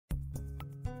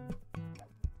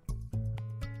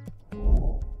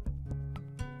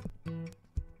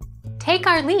Take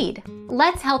our lead.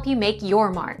 Let's help you make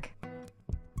your mark.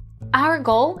 Our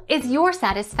goal is your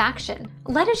satisfaction.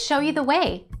 Let us show you the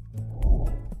way.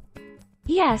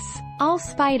 Yes, all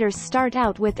spiders start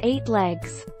out with 8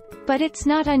 legs. But it's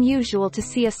not unusual to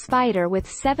see a spider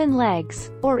with 7 legs,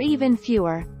 or even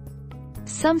fewer.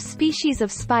 Some species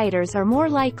of spiders are more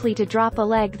likely to drop a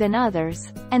leg than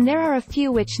others, and there are a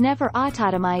few which never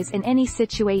autotomize in any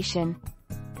situation.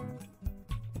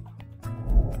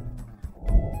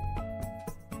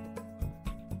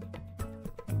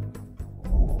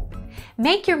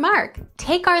 Make your mark.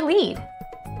 Take our lead.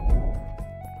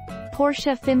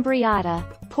 Portia fimbriata.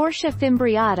 Portia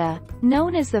fimbriata,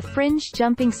 known as the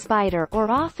fringe-jumping spider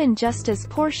or often just as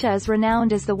Portia, is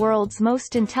renowned as the world's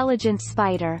most intelligent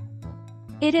spider.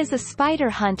 It is a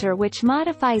spider hunter which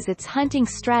modifies its hunting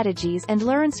strategies and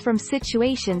learns from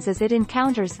situations as it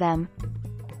encounters them.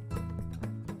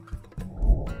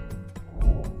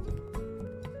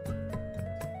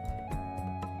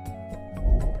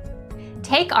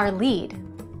 Take our lead.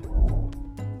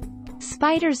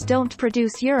 Spiders don't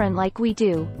produce urine like we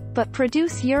do, but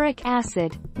produce uric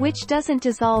acid, which doesn't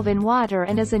dissolve in water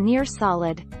and is a near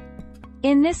solid.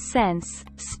 In this sense,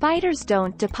 spiders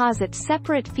don't deposit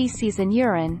separate feces and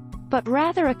urine, but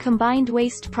rather a combined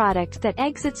waste product that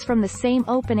exits from the same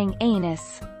opening,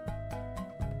 anus.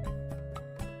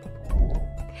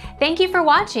 Thank you for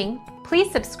watching. Please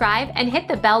subscribe and hit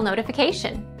the bell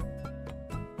notification.